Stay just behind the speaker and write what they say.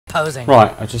posing.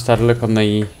 Right, I just had a look on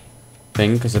the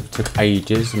thing because it took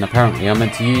ages, and apparently I'm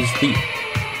meant to use the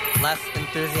Less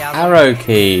enthusiasm. arrow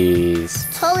keys.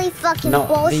 Totally fucking Not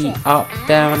bullshit. the up,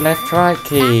 down, left, right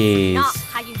keys. That's not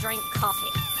how you drink coffee.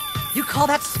 You call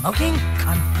that smoking?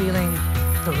 I'm feeling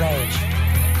the rage.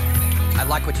 I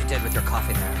like what you did with your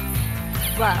coffee there.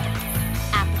 Whoa.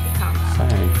 Apathy combo. So,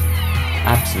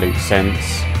 absolute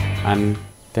sense and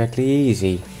deadly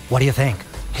easy. What do you think?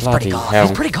 He's Bloody pretty goth. hell.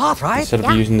 He's pretty goth, right? Instead of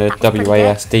Yeah, using the that's pretty good.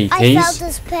 WASD I felt keys,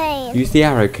 this pain. use the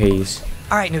arrow keys.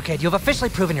 All right, new kid, you've officially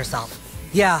proven yourself.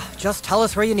 Yeah, just tell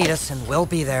us where you need us and we'll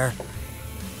be there.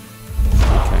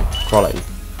 Okay, quality.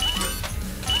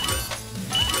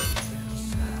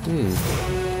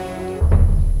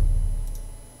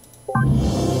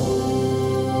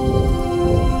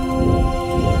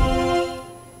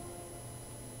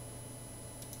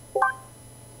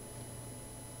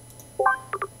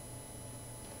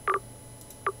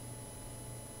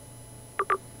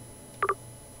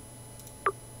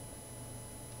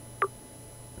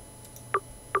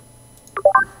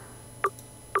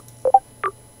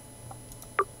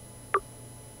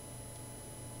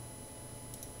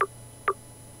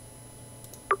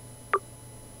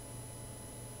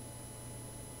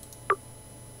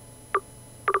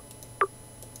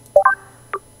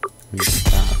 That,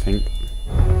 I think.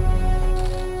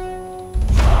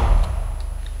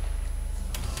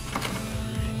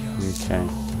 Okay.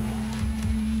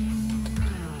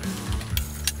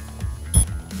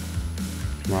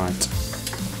 Right.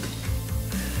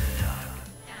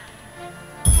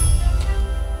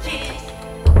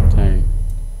 Okay.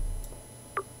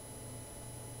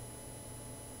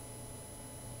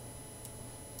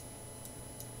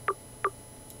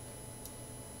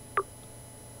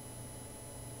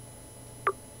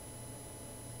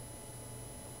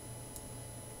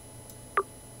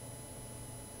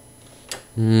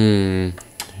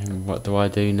 What do I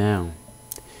do now?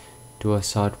 Do I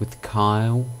side with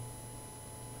Kyle?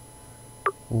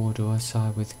 Or do I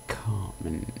side with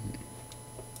Cartman?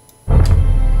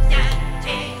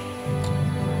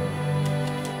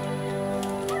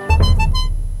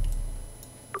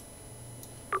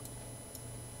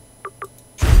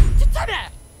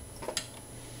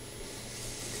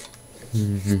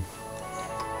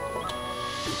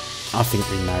 I think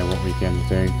we know what we're going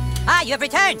to do. Ah, you have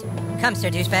returned! Come, Sir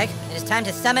Douchebag. It is time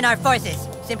to summon our forces.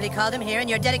 Simply call them here and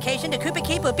your dedication to Koopa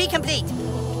Keep will be complete.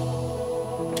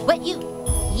 What, you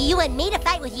want me to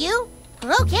fight with you?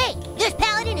 Okay, this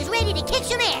paladin is ready to kick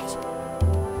some ass.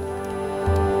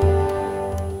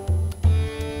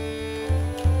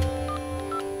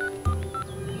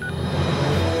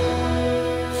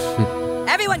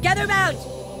 Everyone gather round!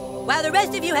 While the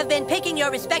rest of you have been picking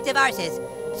your respective arses,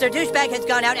 Sir Douchebag has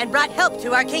gone out and brought help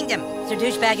to our kingdom. Sir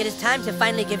Douchebag, it is time to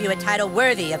finally give you a title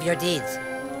worthy of your deeds.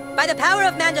 By the power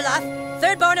of Mandaloth,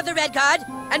 third born of the Red Card,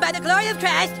 and by the glory of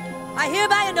Christ, I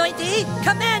hereby anoint thee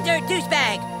Commander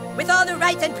Douchebag, with all the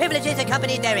rights and privileges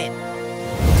accompanied therein.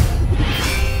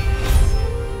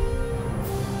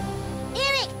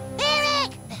 Eric!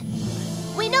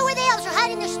 We know where the elves are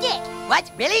hiding their stick.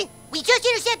 What? Really? We just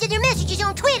intercepted their messages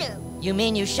on Twitter. You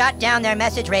mean you shot down their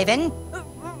message, Raven?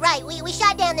 Right, we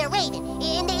shot down their raven,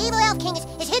 and the evil elf king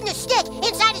is hidden a stick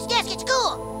inside his desk at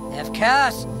school. Of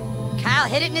course. Kyle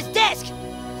hid it in his desk.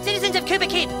 Citizens of Koopa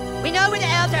Keep, we know where the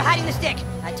elves are hiding the stick.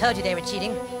 I told you they were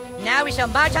cheating. Now we shall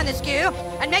march on the skew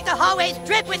and make the hallways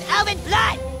drip with elven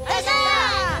blood.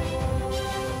 Huzzah!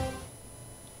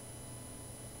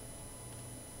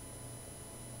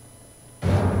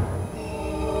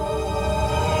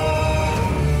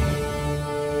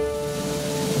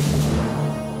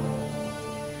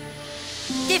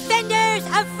 Defenders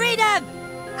of freedom!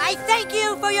 I thank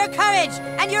you for your courage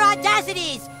and your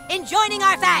audacities in joining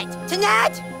our fight.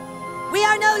 Tonight, we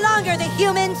are no longer the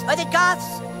humans or the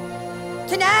goths.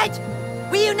 Tonight,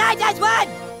 we unite as one!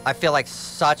 I feel like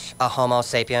such a homo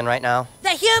sapien right now. The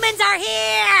humans are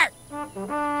here!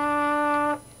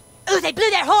 Ooh, they blew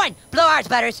their horn! Blow ours,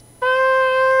 Butters.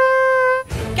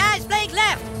 Guys, flank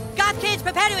left! Goth kids,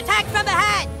 prepare to attack from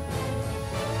behind!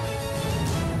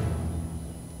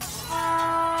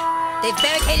 They've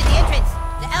barricaded the entrance.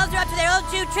 The elves are up to their old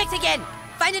Jew tricks again.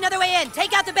 Find another way in.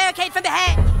 Take out the barricade from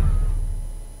behind.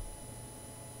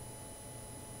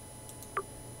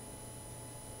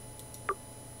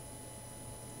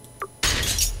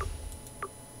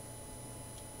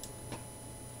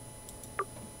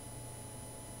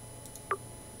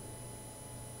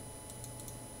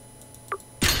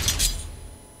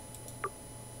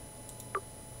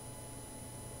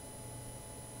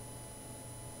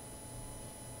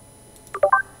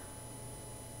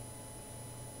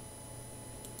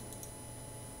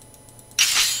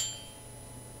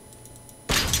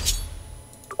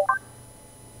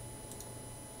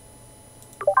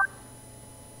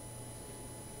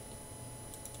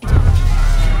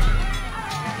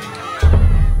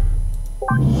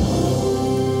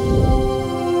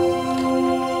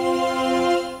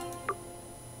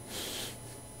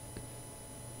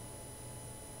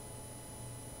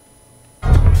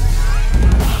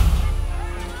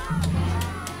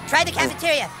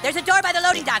 There's a door by the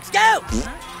loading docks. Go!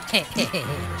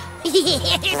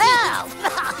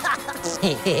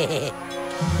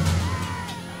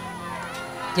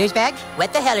 Douchebag,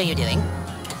 what the hell are you doing?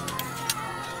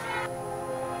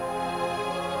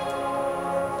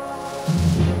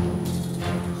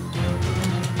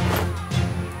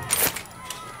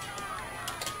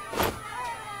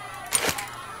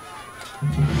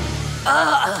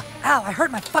 Ow, I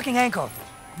hurt my fucking ankle.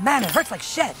 Man, it hurts like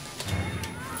shit.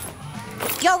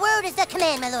 Your word is the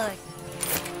command, my lord.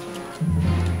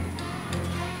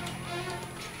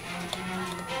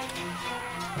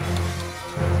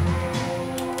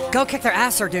 Go kick their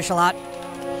ass, Sir Douche-a-lot.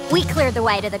 We cleared the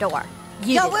way to the door.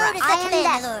 You Your did word right. is the command,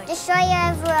 my lord.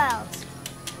 Destroyer of worlds.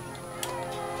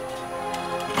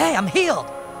 Hey, I'm healed.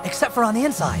 Except for on the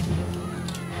inside.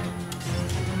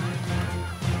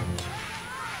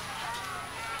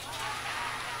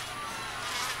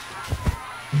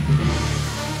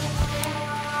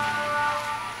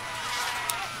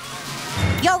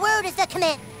 Your word is the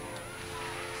command.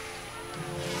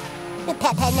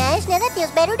 Pat, pat, nice. Now that feels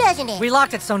better, doesn't it? We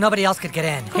locked it so nobody else could get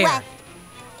in. Here. What?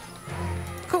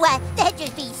 What? That'd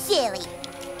just be silly.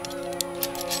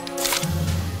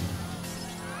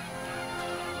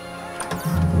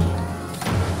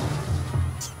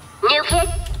 New kid,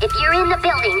 if you're in the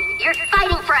building, you're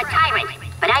fighting for a tyrant.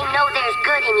 But I know there's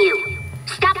good in you.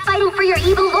 Stop fighting for your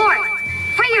evil lord.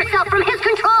 Free yourself from his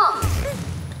control.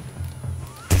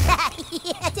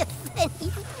 Yeah, that's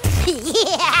funny.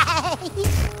 Yeah.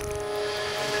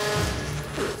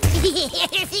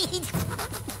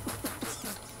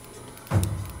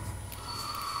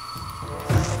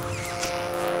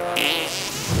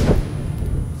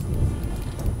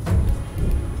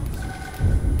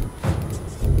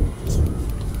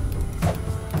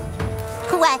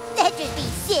 What? That'd just be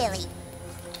silly.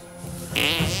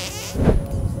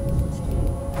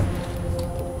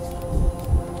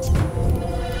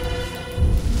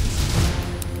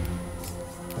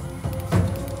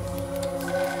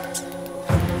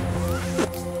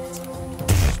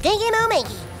 Stinky Moo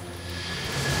Minky.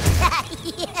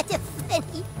 Yeah, that's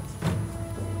funny.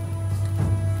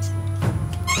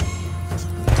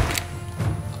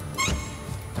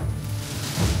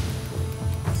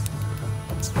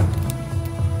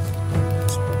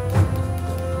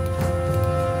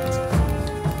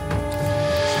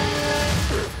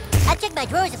 I'd check my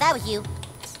drawers if I was you.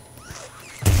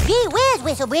 Gee whiz,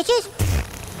 Whistle Britches.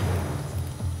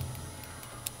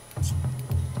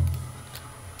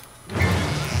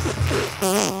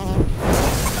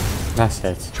 That's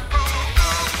it.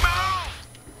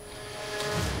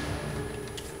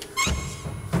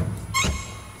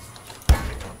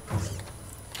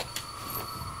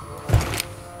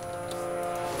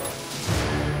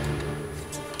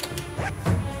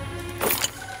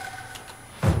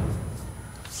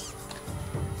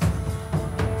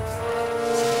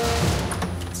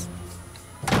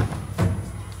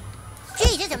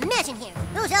 Geez, there's a mess in here.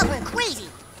 Those elves went crazy.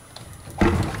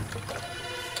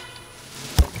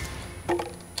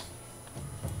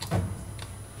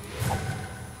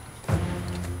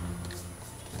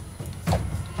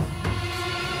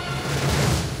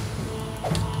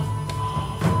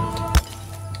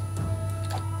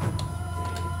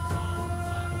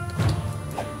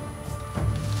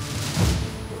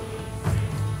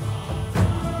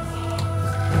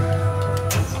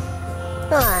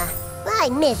 Aw, I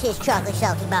miss his chocolate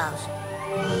salty balls.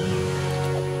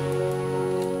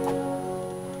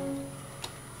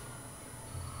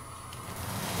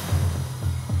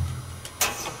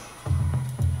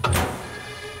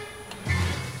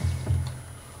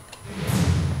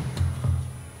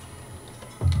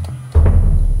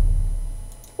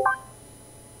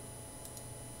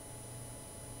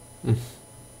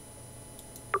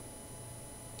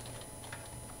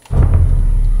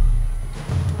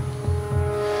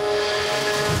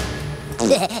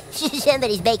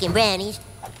 Somebody's baking brownies.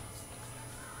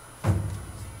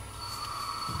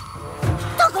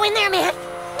 Don't go in there, man!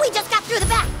 We just got through the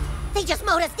back! They just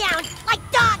mowed us down like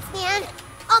dogs, man!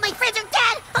 All my friends are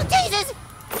dead! Oh, Jesus!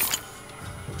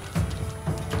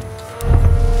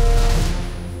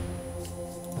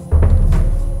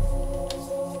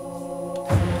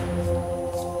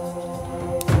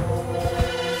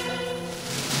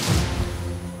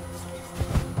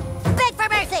 Beg for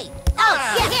mercy! Oh,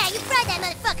 shit! Yeah, you fried that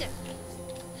motherfucker!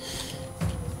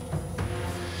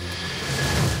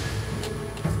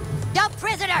 No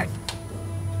prisoners!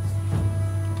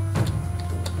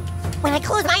 When I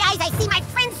close my eyes, I see my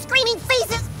friends' screaming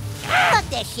faces! Fuck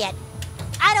this shit!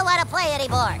 I don't want to play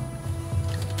anymore!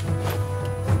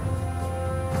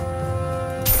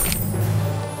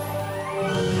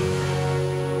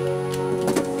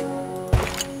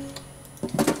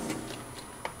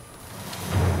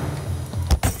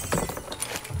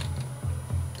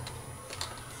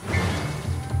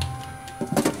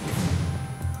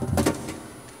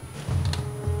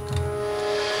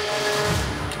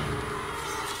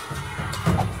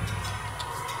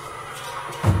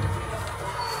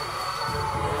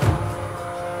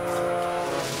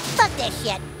 this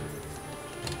shit.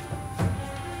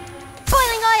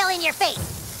 Boiling oil in your face.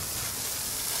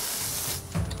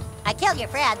 I killed your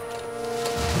friend.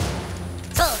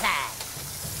 Bullseye.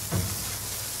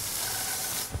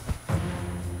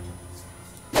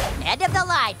 End of the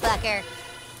line, fucker.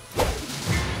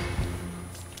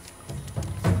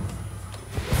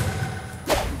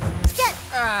 Shit!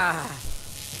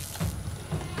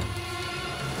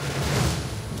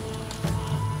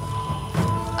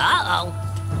 Uh-oh.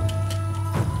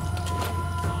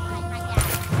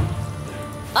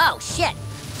 Oh, shit.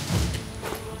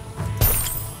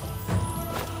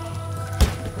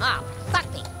 Oh, fuck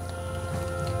me.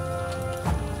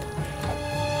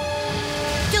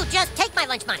 Dude, just take my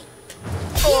lunch money.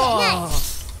 Yeah,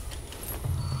 nice.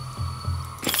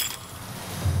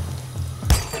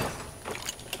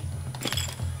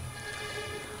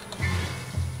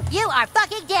 You are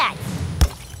fucking dead.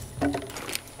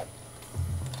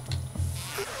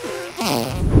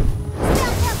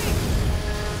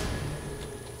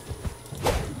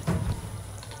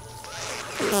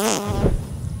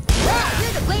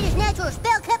 You're the greatest natural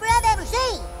spellcaster I've ever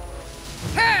seen.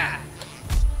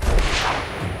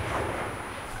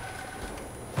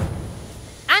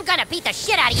 I'm gonna beat the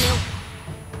shit out of you.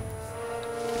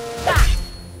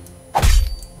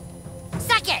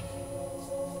 Suck it.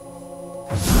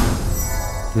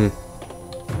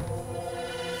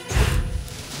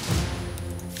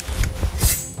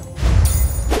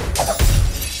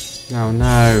 Oh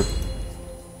no.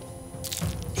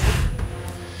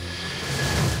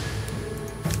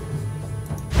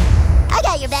 I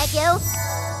got your back, yo.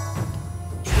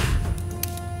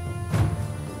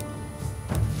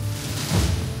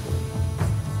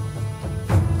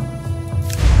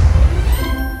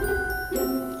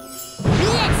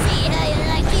 Let's see how you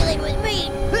like dealing with me.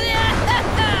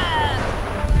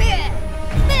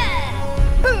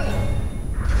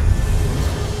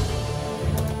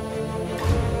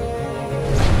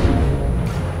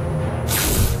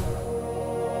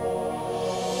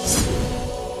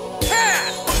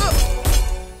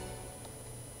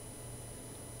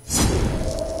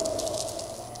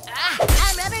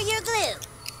 I'm rubber, you're glue.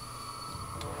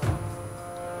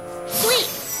 Sweet.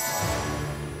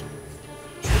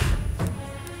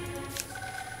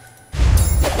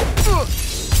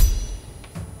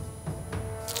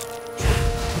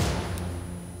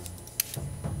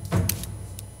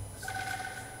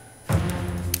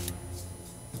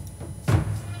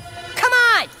 Come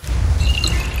on!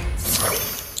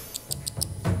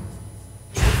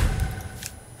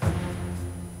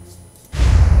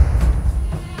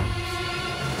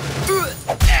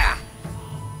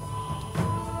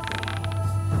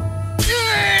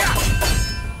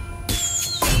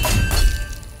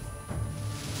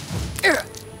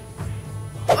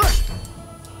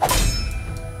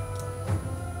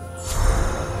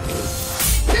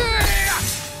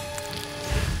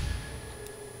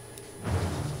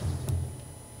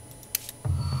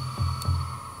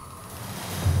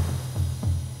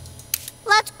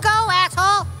 Let's go,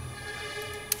 asshole!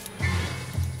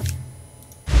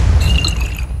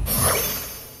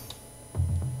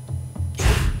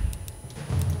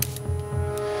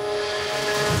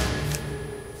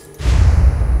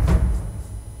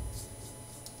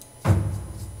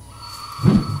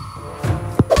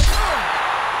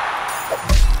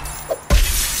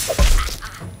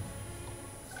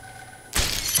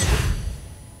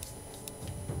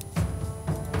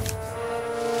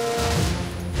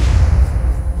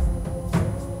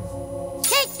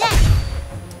 Take that!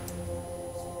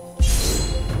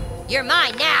 You're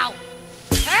mine now!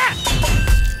 Ow!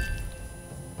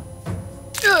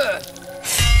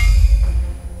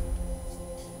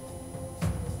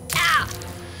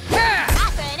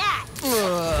 After that!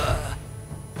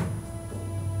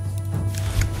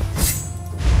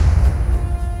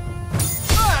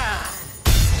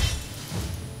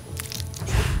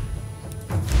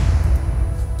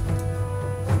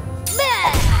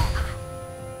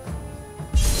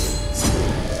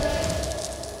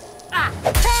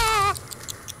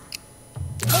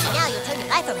 Maybe now you'll turn your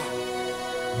life around.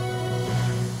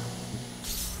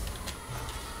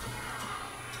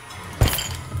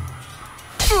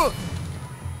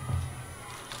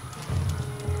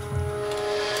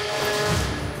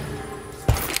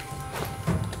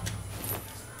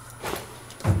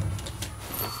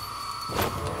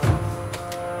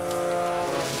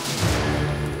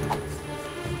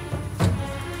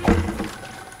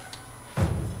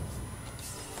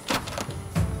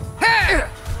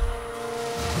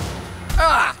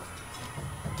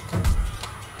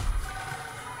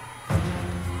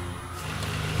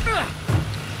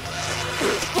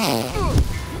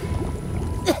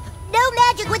 No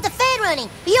magic with the fan running.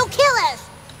 You'll kill us.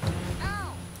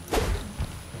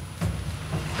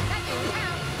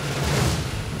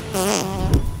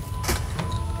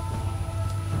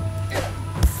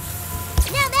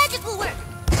 Now magic will work.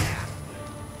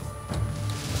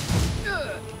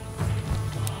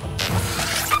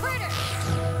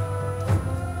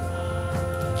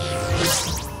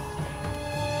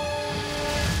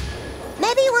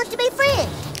 Maybe he wants to be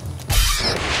friends.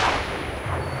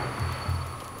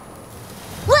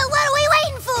 Well, what are we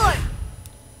waiting for?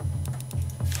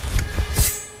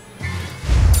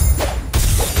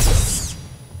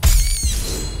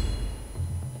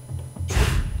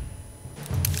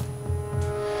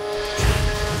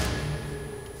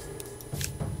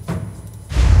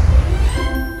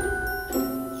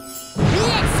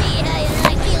 Let's see how you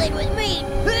like dealing with me.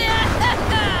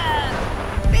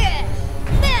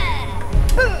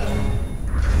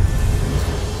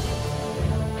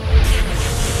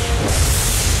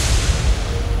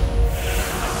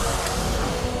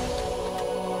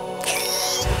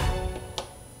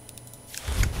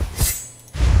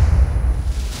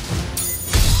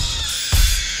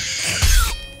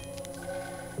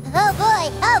 Oh boy,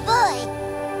 oh boy.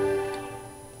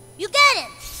 You got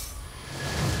him.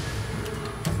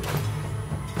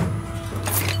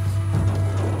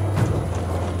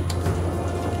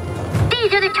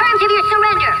 These are the terms of your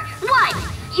surrender. 1.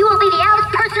 You will be the Owl's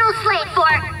personal slave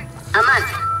for a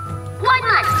month. 1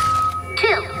 month. 2.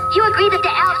 You agree that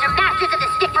the Owls are masters of the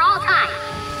stick for all time.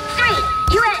 3.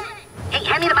 You Hey,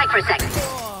 hand me the mic for a second.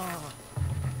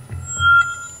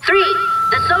 3.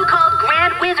 The so-called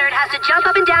Grand Wizard has to jump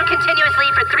up and down continuously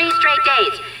for 3 straight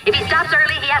days. If he stops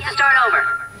early, he has to start over.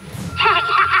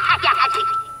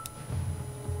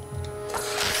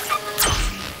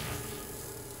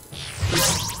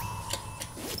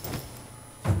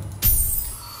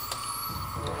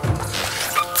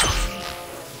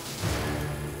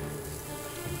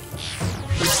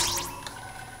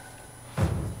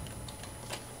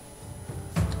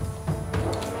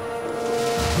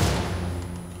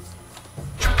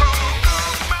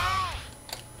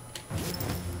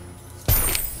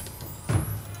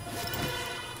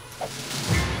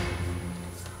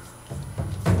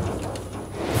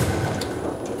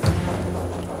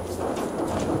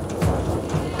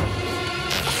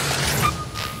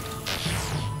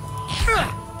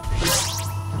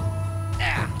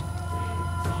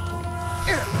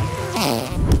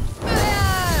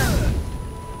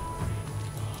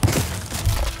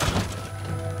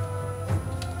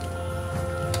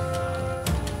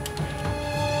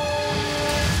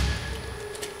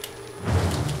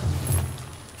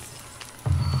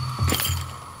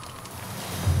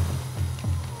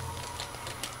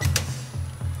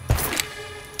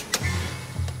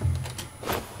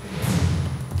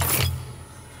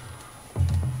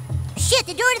 Shit,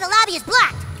 the door to the lobby is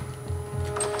blocked.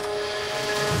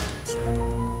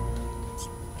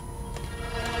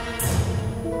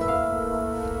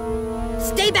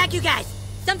 Stay back, you guys!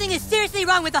 Something is seriously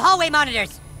wrong with the hallway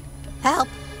monitors. Help,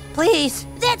 please.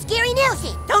 That's Gary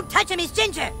Nelson. Don't touch him, he's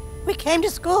Ginger. We came to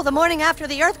school the morning after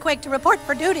the earthquake to report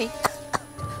for duty.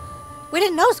 We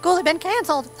didn't know school had been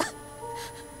canceled.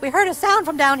 We heard a sound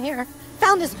from down here.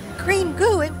 Found this green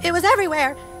goo. It was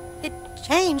everywhere. It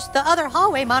changed the other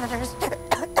hallway monitors.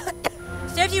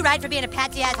 Serves you right for being a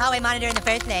patsy-ass hallway monitor in the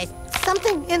first place.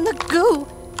 Something in the goo.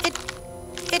 It...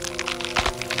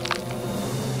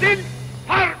 Sind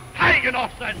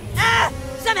Parteigenossen! Ah!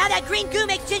 Somehow that green goo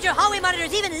makes Ginger hallway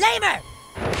monitors even lamer!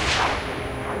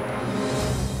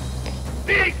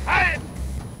 Weg ein!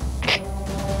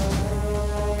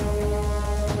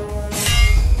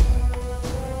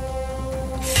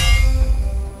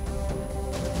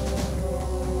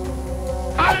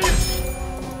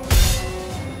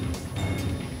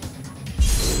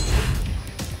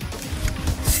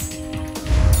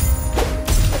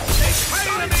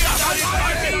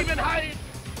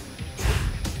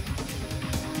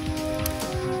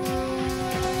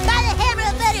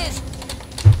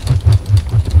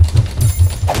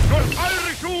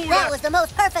 That was the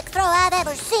most perfect throw I've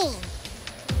ever seen.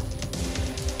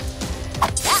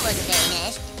 That wasn't very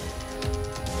nice.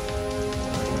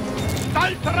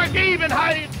 Stolze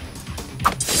Ergebenheit!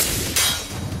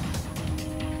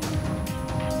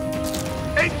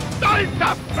 In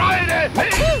stolzer Freude!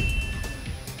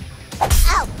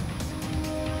 Ow!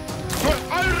 Für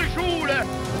eure Schule!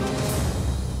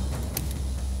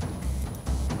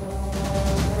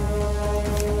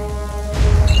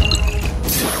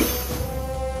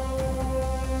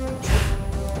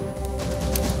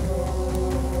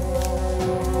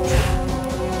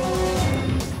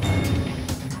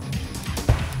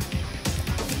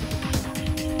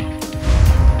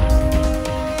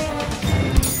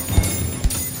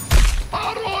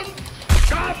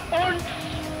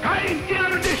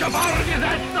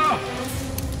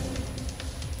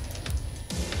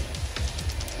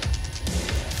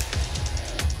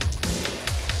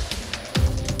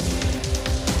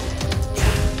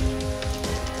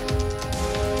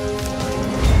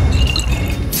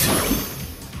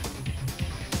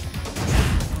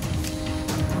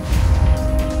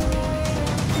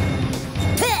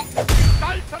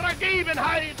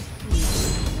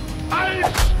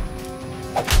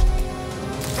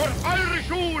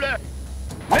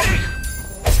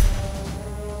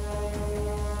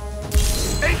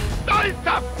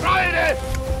 stolzer Freude!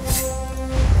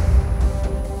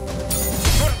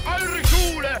 Für eure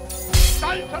Schule,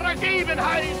 stolzer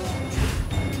Ergebenheit!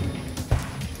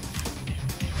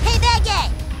 Hey, bad guy!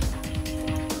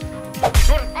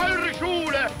 Für eure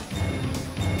Schule,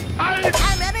 I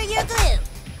remember your glue!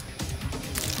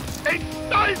 in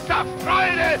stolzer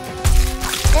Freude!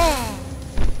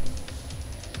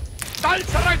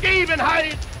 Stolzer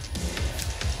Ergebenheit!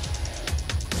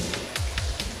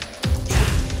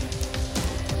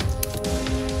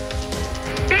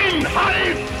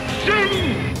 Inhalt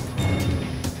Sinn!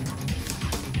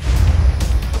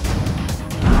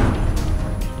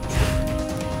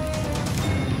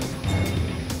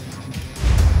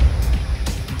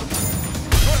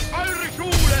 Für eure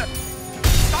Schule!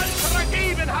 Stolzer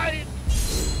Ergebenheit!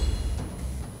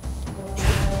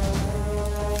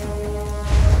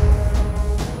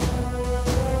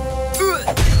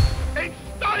 In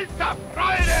stolzer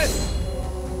Freude!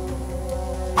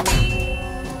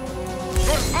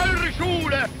 Für eure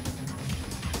Schule!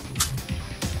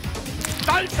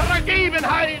 Stolzer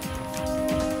Ergebenheit!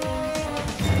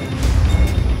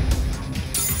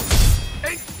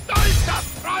 In stolzer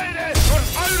Freude! Für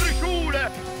eure Schule!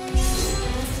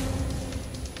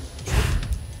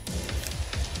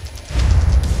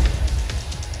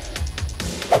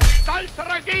 Stolzer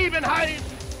Ergebenheit!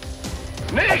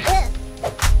 Nicht!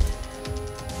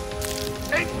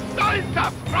 In stolzer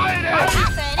Freude!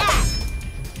 After that!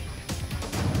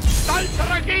 Stolzer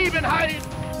Ergebenheit!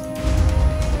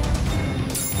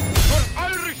 Für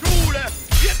eure Schule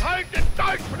wird heute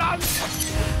Deutschland!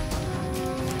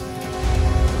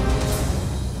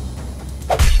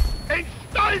 In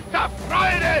stolzer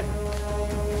Freude!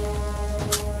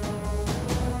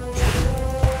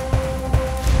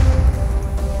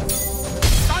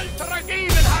 Stolzer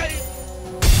Ergebenheit!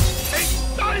 In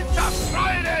stolzer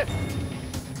Freude!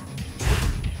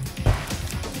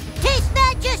 Taste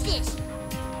not justice!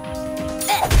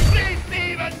 Please,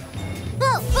 Steven!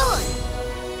 Oh, boy!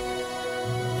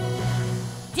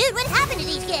 Dude, what happened to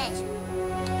these guys?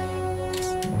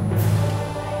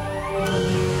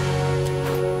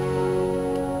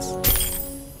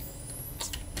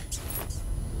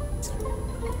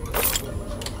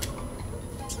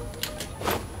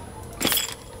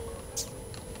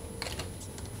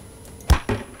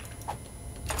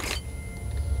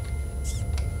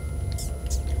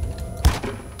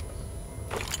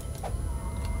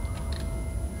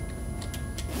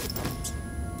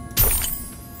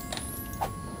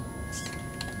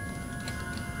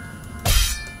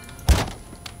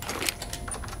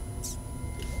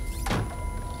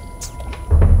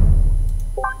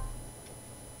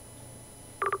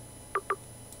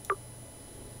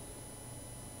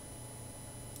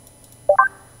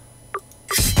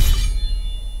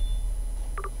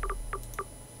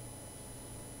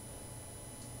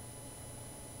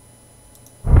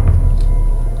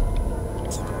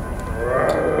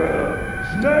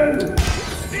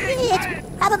 It's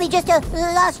probably just a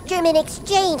lost German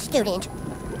exchange student.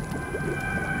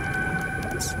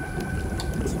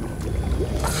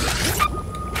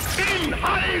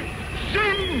 Inhalt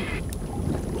Sinn!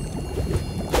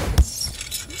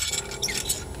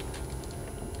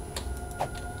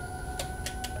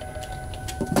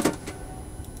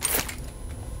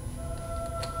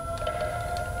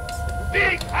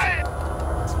 Weg ein!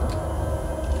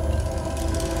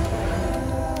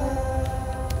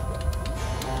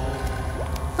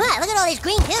 Wow, look at all this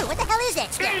green too. What the hell is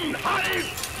that stuff? Inhalt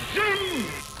Sinn!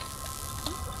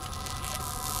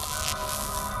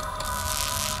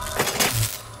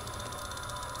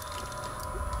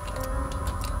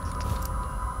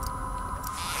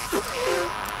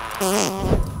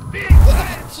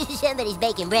 Somebody's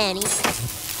baking brownies.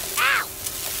 Ow!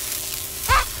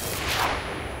 Ah!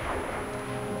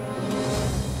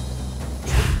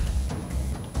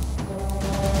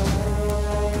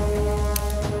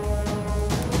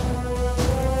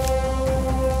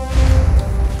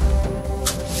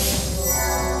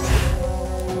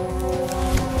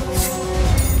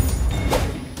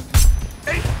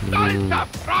 In stolzer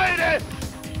Freude!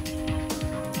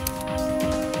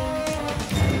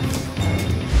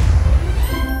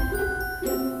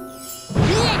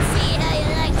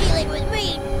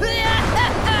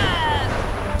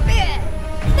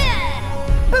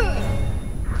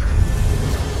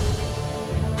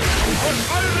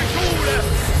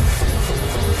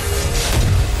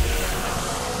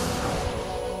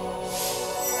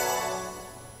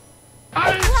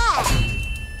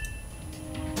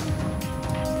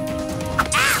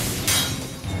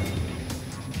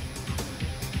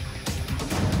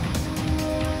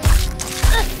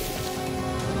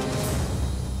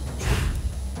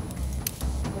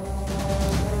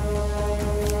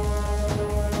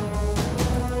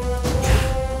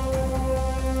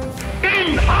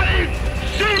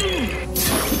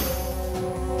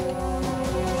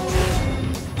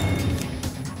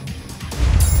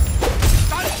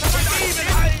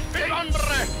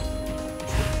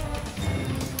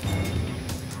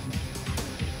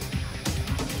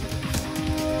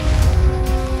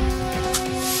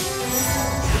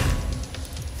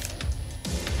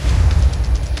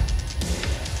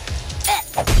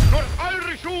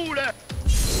 Schule!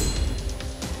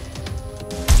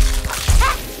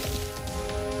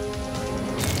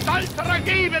 Stolzer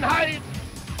Ergebenheit!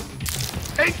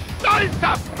 In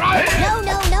stolzer Freude! No,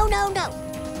 no, no, no, no.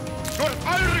 Durch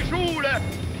eure Schule!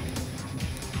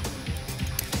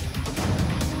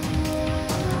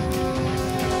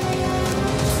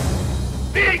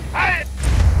 Big Head!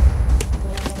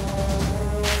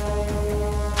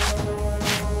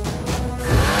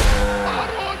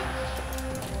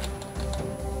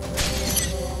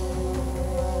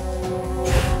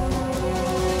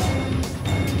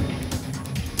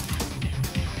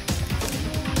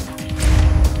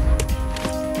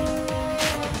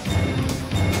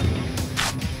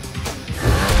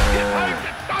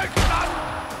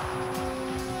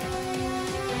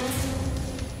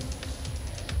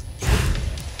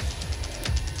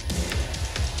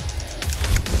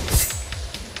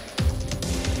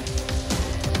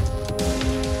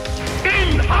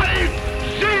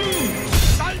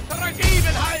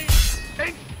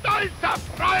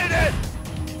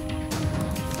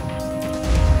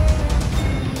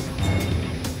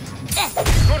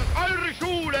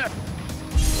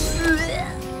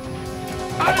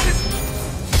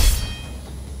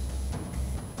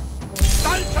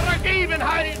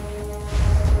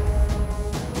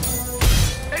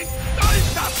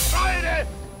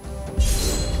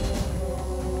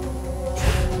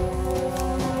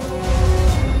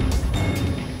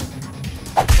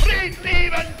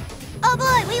 Oh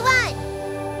boy, we won!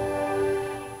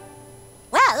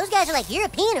 Wow, those guys are like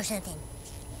European or something.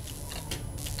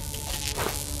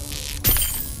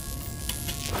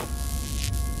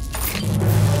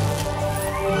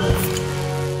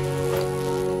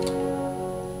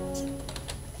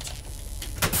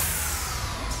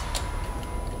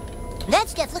 That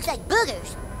stuff looks like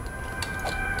boogers.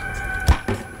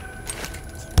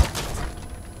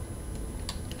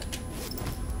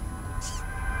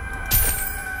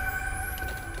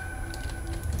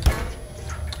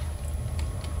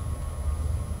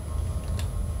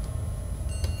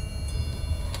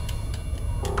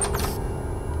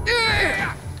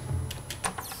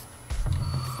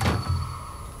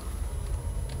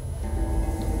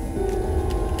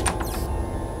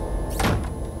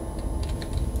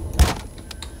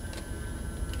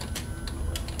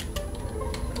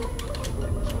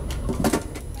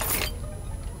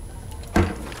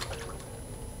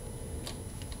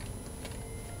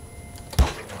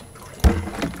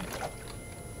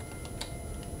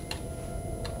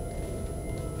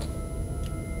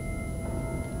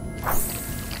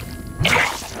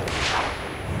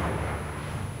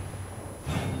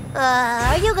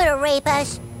 Are you gonna rape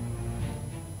us?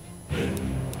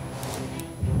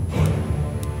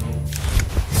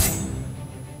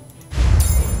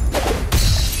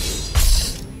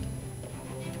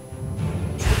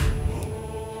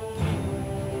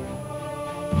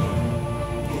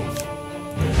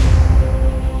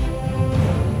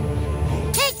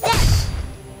 Take that!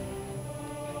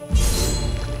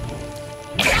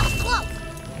 That was close!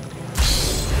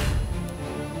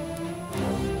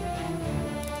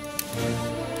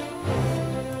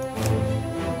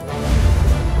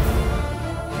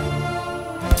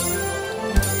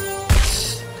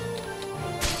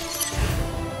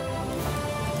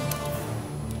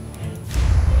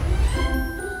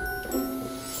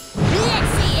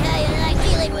 Let's see how you like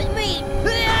dealing with me.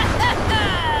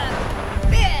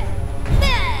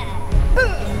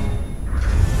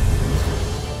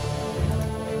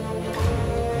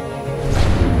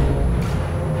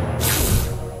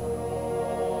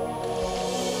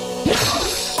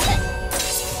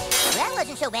 That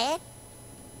wasn't so bad.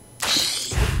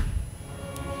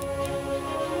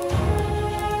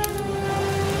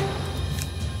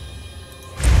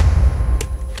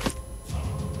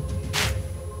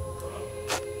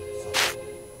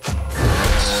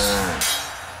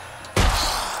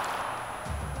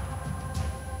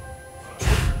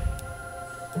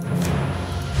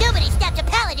 Nobody stopped a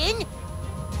paladin!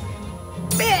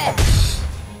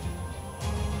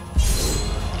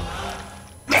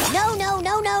 No, no,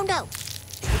 no, no, no!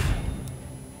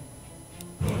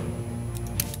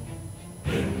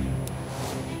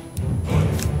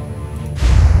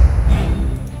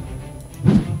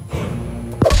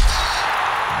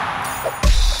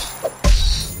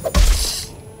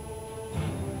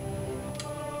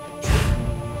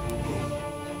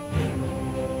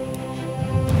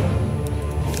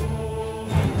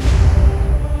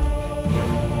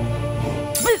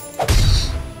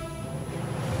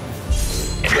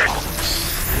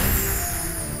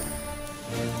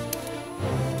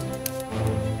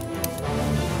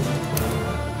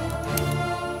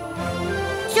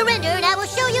 Surrender and I will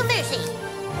show you mercy!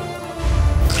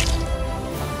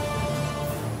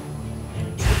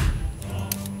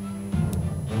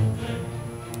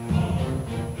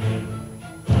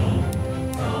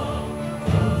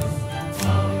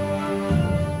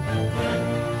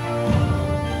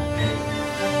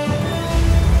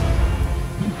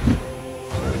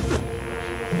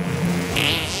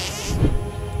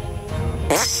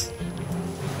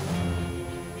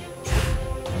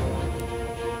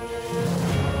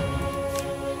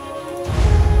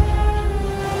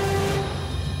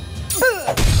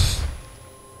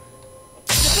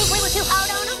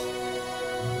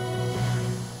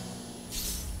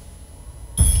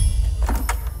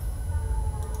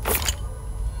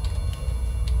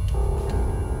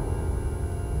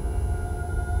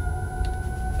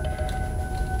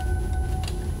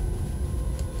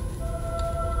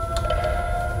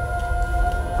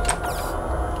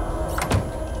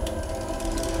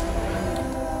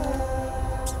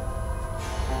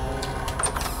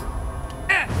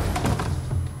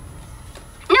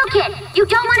 You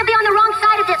don't want to be on the wrong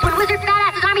side of this when Wizard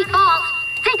Badass's army falls.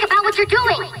 Think about what you're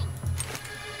doing.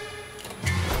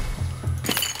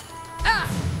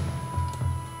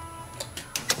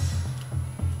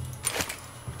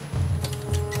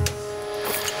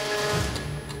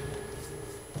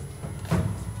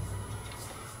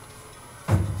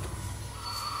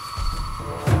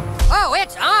 Oh,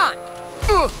 it's on!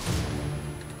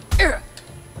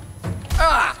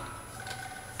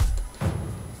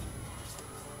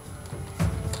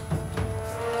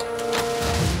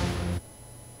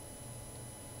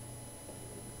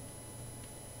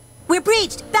 We're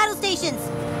breached! Battle stations!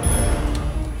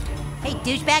 Hey,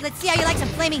 douchebag, let's see how you like some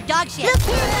flaming dog shit. Look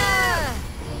here!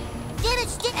 Get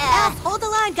it, Elf, hold the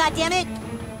line, goddammit!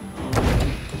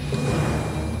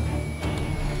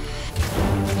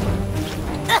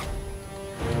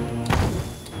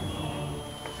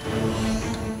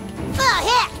 Oh,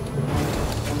 heck!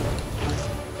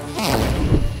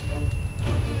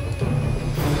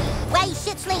 Why you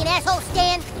shit-slinging asshole,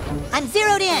 Stan? I'm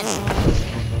zeroed in!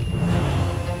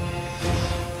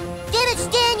 Get it,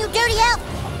 Stan, you dirty elf!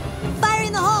 Fire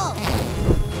in the hole!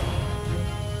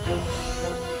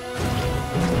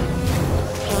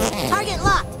 Target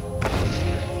locked!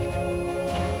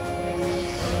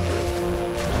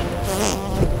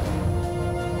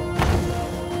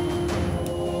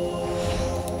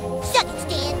 Suck it,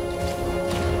 Stan!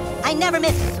 I never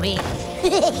miss. Sweet.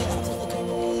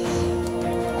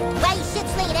 Why you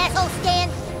shit-slinging asshole, Stan?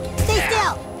 Stay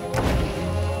still!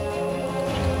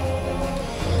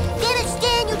 Get it,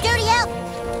 Stan, you dirty elf!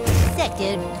 Sick,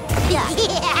 dude. Yeah.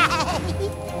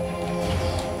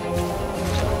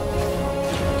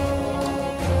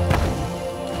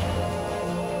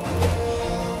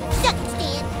 Suck it,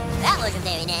 Stan. That wasn't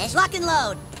very nice. Lock and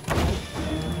load!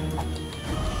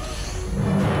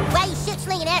 Why you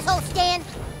shit-slinging asshole, Stan?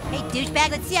 Hey, douchebag,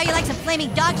 let's see how you like some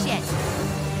flaming dog shit.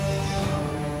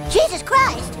 Jesus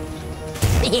Christ!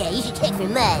 Yeah, you should take for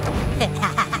mud.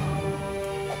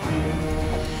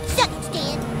 Suck it,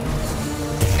 Stan.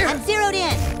 I'm zeroed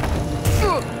in!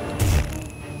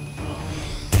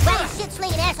 Why you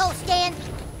shit-slinging asshole, Stan?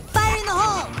 Fire in the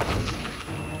hole!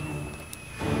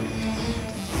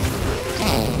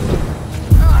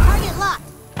 Target locked!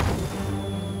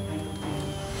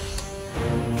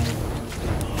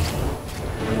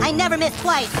 I never miss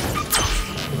twice!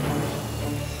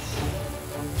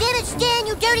 Get it, Stan,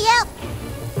 you dirty elf!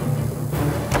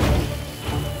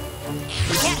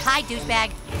 You can't hide,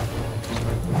 douchebag.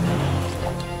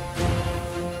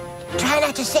 Try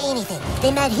not to say anything.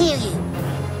 They might hear you.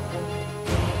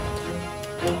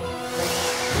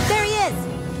 There he is!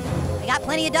 I got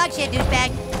plenty of dog shit,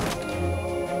 douchebag.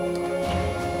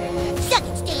 Suck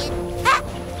it, Stan. Ha!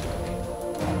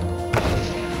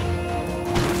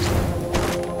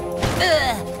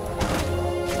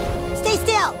 Stay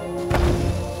still!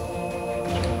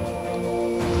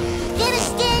 Get it,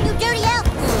 Stan, you dirty elf!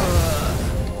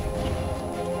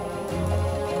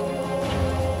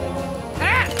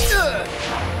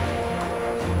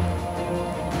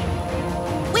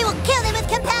 We will kill them with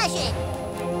compassion!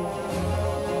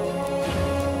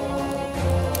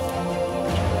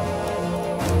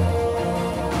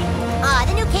 Ah,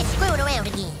 the new kid's screwing around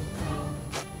again.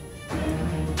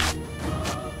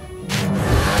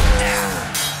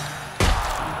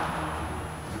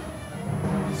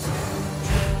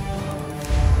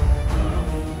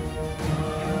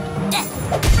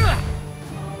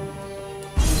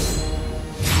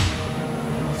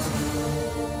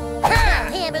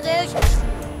 Hamburgers!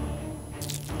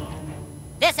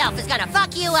 This elf is gonna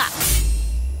fuck you up!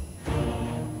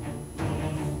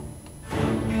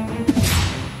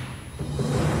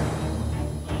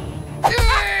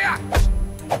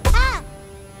 Ah!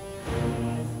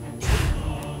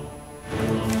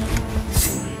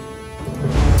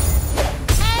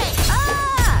 Hey!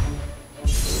 Ah!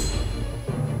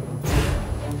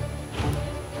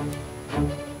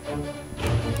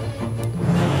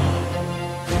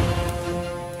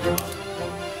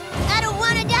 I don't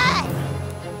wanna die!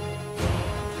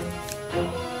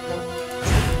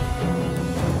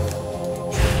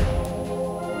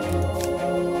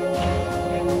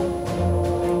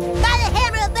 By the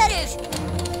hammer of Bedush!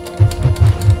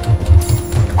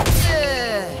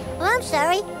 Oh, I'm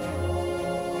sorry.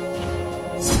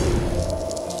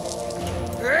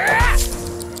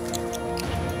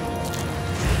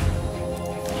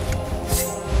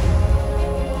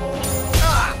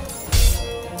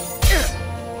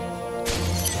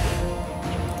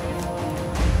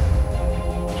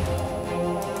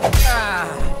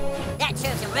 That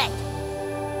serves him right.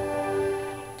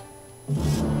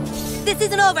 This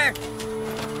isn't over!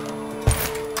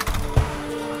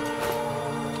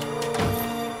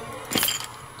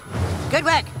 Good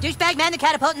work. Douchebag, man the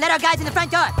catapult and let our guys in the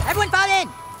front door. Everyone fall in.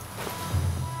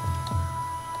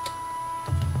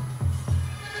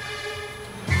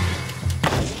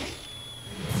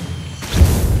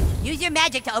 Use your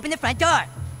magic to open the front door.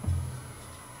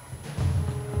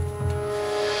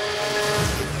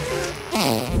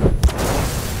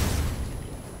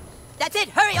 That's it.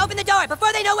 Hurry, open the door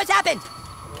before they know what's happened.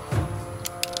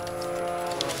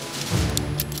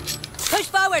 Push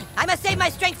forward. I must save my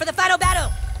strength for the final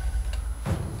battle.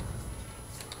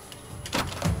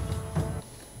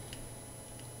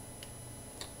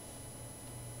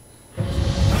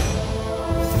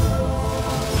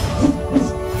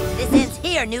 This ends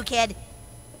here, new kid.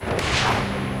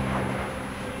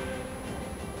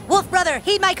 Wolf brother,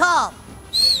 heed my call.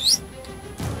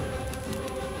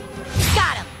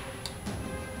 Got him.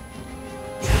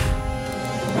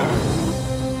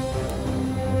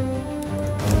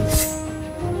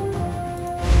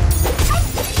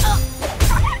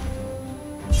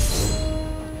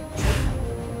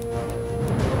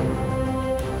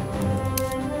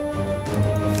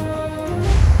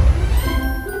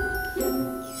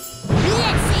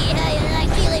 Let's see how you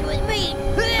like dealing with me.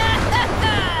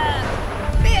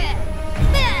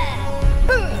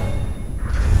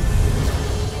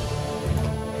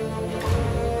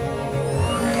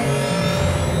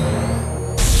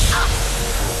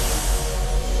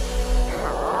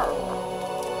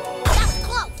 That was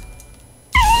close.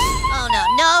 Oh no,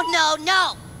 no, no, no.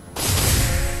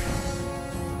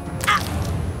 Ah.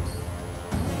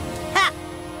 Ha.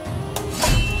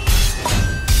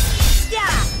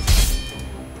 Yeah.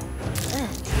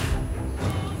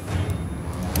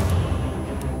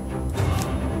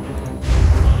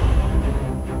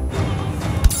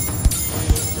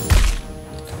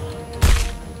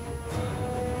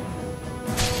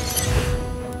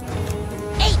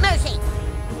 Eight mercy.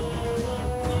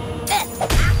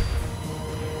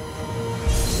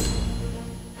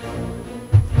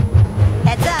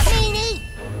 Heads up, meanie.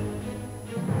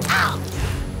 Ow.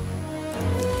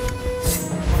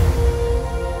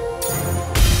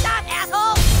 Stop,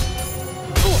 asshole.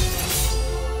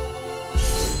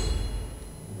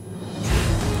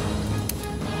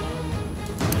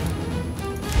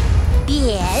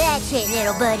 Yeah, that's it,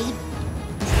 little buddy.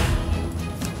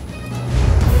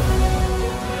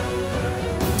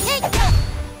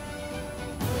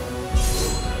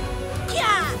 Kya!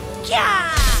 Kya!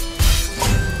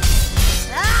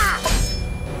 Ah!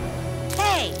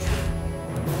 Hey!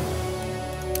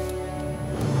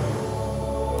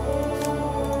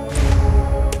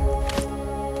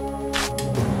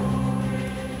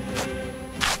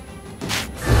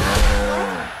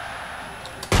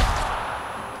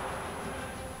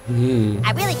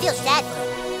 I really feel sad for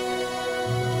him.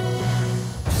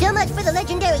 So much for the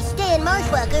legendary Stan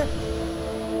Marshwalker.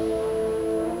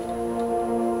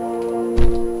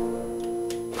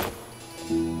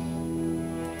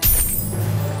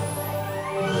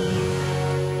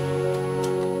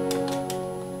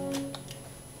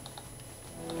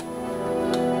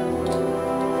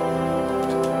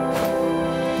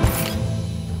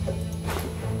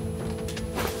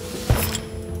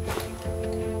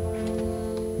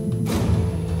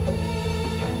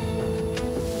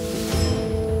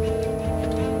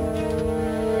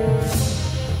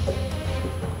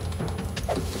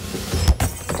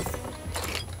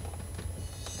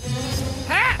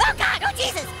 Oh God! Oh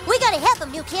Jesus! We gotta help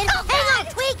him, new kid. Oh, hang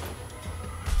on, Tweak.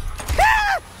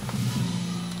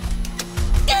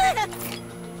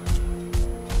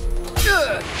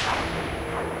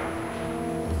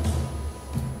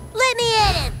 Let me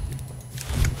at him.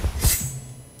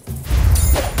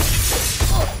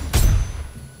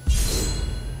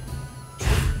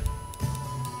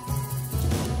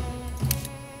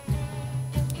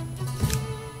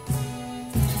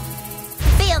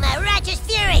 Feel my righteous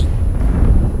fury.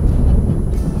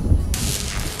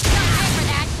 Don't pay for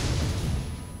that.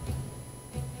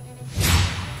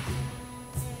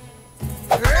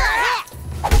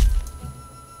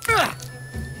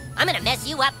 I'm gonna mess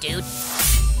you up, dude.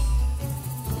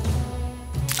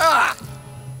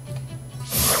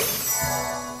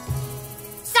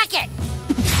 Suck it!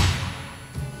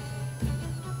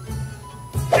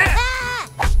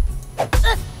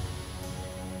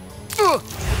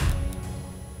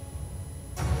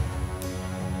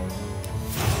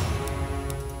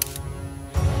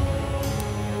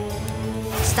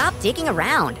 Stop digging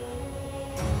around.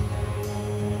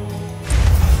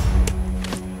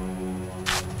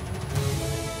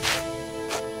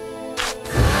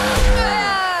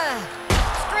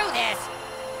 Screw this.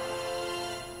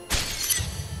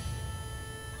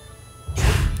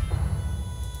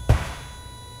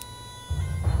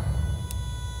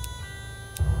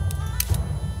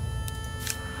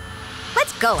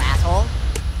 Go, asshole.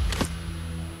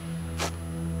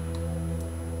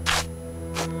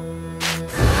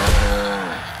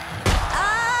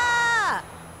 Ah!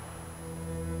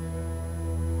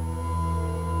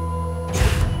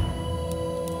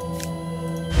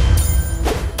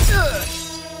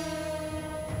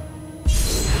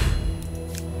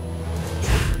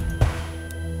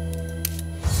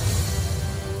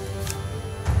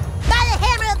 By the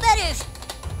hammer of letters!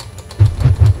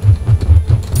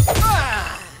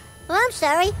 Well, I'm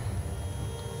sorry.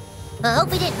 I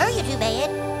hope we didn't hurt you too bad.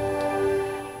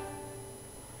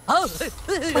 Oh!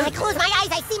 When I close my eyes,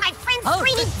 I see my friends'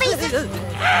 screaming faces!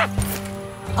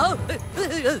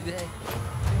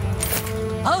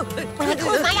 When I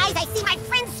close my eyes, I see my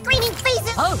friends' screaming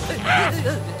faces!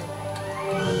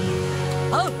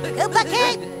 Go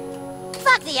Buckhead!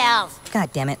 Fuck the elves!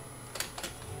 God damn it.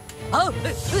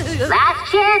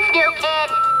 Last chance, new kid.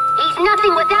 He's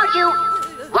nothing without you.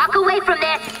 Walk away from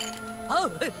this.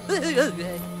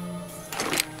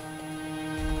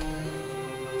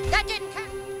 That didn't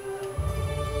count!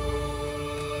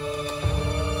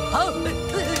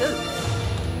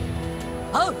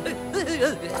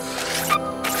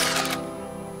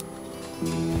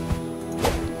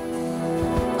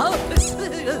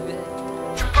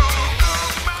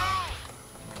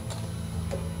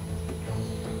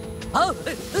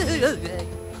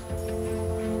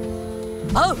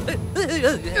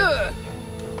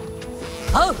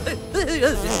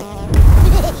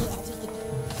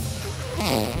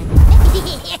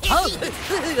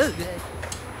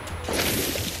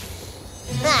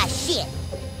 Ah, shit!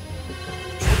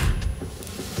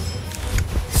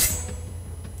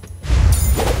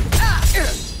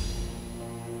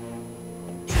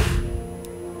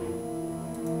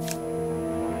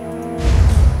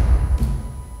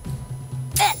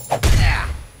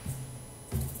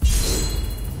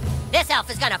 This elf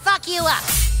is gonna fuck you up!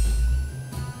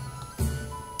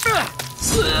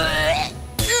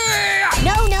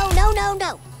 No, no, no, no,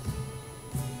 no!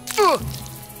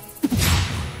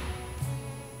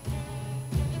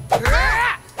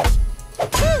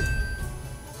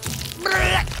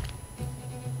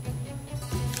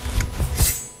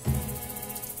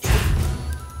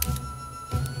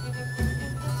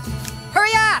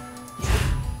 Hurry up!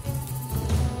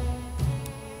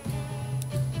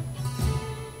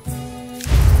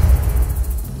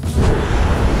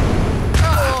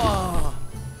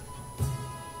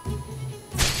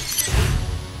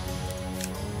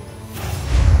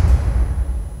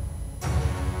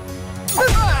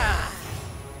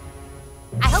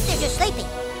 I hope they're just sleeping.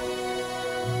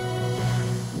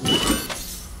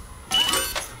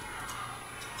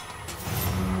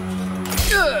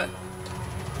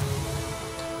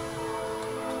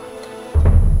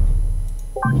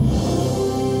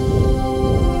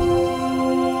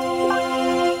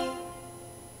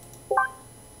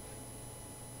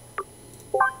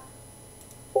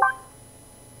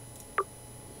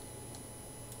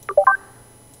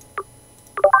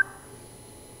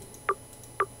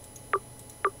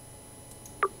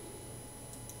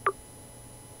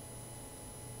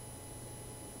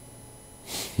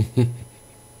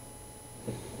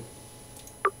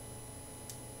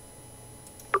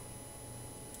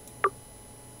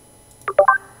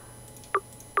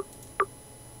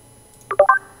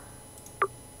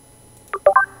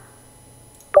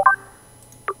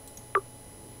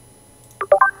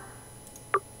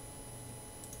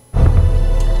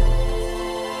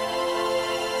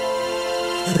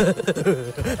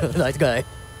 Nice guy.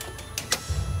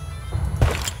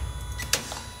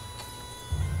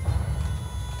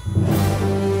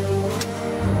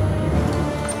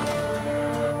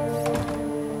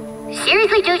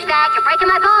 Seriously, douchebag, you're breaking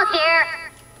my balls here.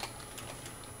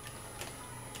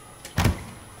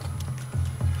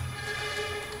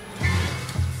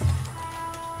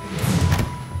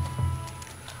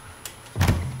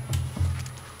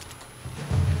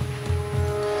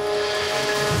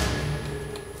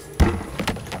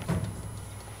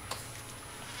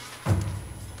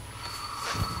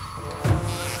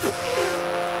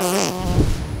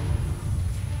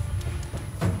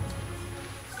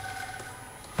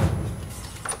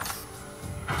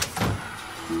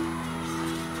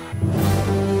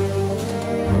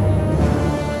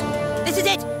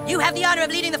 You have the honor of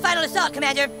leading the final assault,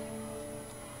 Commander.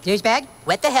 Douchebag,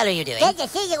 what the hell are you doing? Good to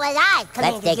see you alive,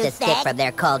 Commander Let's take the stick Douchebag. from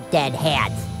their cold dead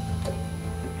hands.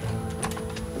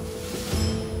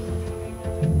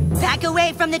 Back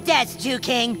away from the desk, Jew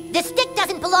King. The stick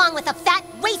doesn't belong with a fat,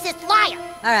 racist liar.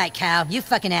 All right, Cal, you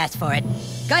fucking asked for it.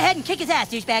 Go ahead and kick his ass,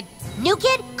 douchebag. New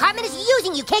kid, Cartman is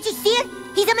using you, can't you see it?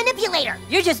 He's a manipulator.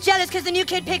 You're just jealous because the new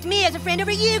kid picked me as a friend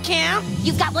over you, Cam.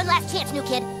 You've got one last chance, new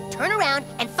kid. Turn around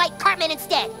and fight Cartman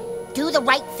instead. Do the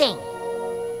right thing.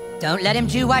 Don't let him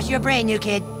Jew wash your brain, new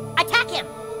kid. Attack him!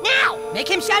 Now! Make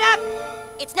him shut up!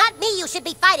 It's not me you should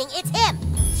be fighting, it's him.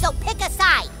 So pick a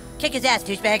side. Kick his ass,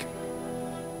 douchebag.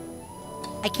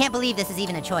 I can't believe this is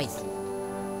even a choice.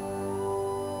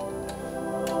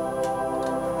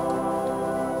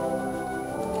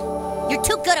 You're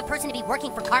too good a person to be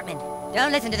working for Cartman.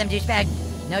 Don't listen to them, douchebag.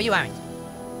 No, you aren't.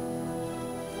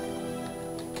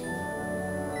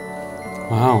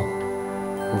 Wow.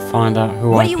 We'll find out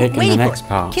who What I are you pick in the waiting next for?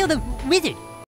 part. Kill the wizard.